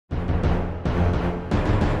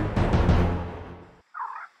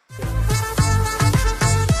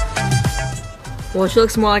Well, she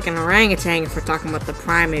looks more like an orangutan if we're talking about the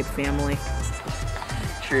primate family.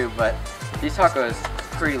 True, but these tacos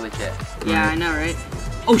pretty legit. Yeah, I know, right?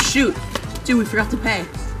 Oh shoot! Dude, we forgot to pay.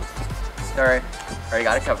 Sorry, already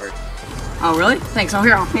got it covered. Oh really? Thanks. Oh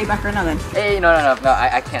here, I'll pay back right now then. Hey, no,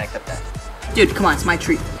 I can't accept that. Dude, come on, it's my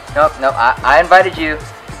treat. Nope, I invited you.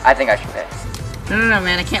 I think I should pay. No,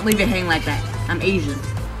 man, I can't leave you hanging like that. I'm Asian.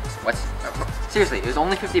 What's... Seriously, it was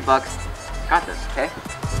only 50 bucks. Got this, okay?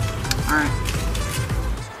 Alright.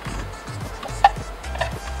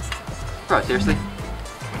 Bro, seriously?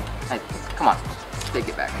 Hey, come on. Take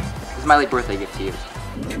it back. This is my late birthday gift to you.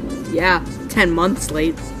 Yeah, 10 months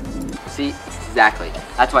late. See? Exactly.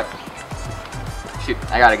 That's why... Shoot,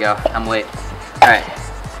 I gotta go. I'm late. Alright.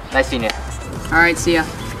 Nice seeing you. Alright, see ya.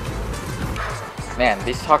 Man,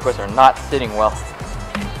 these tacos are not sitting well.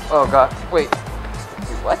 Oh god, wait.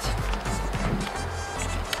 What?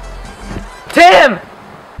 Tim!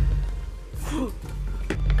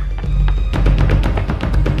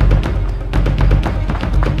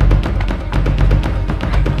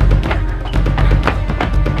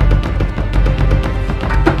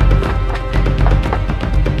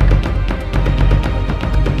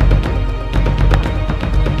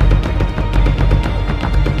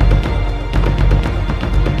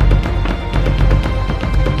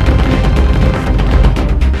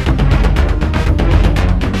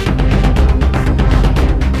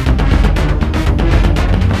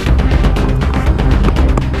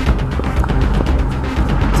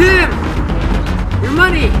 Tim! Your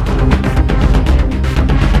money!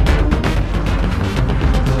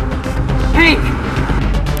 Hank!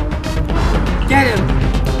 Get him!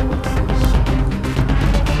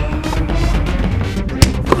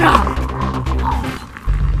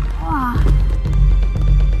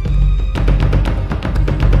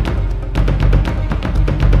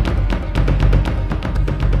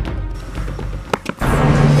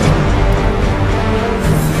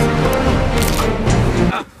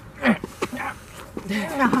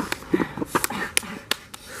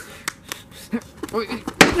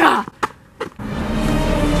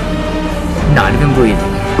 Not even bleeding.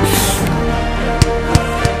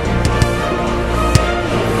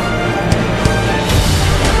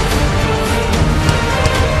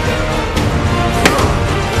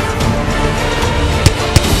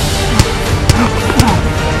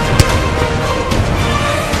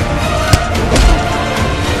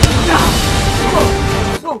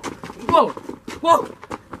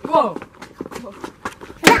 Whoa!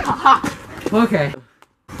 Okay.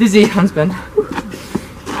 Dizzy, unspin.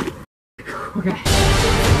 Okay.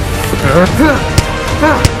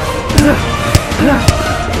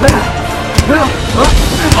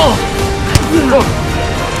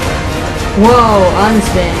 Whoa,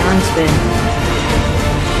 unspin.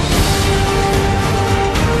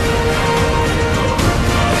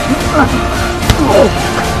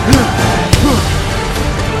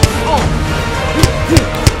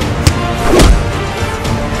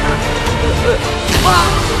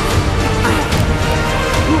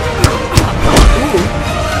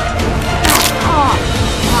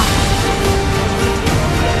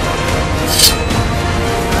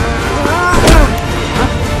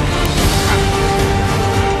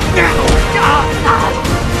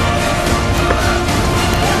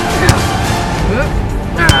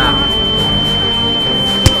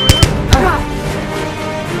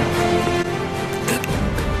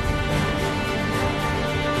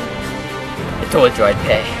 I told you I'd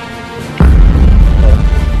pay.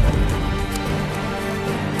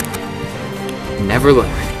 Never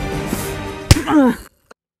learn.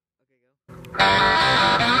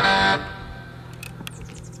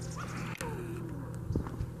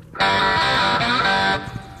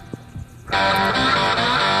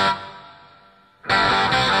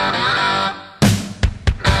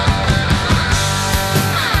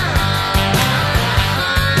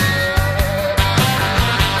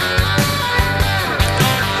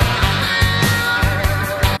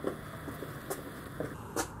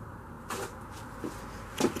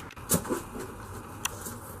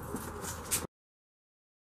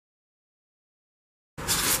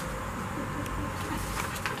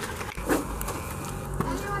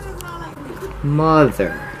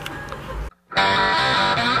 Mother.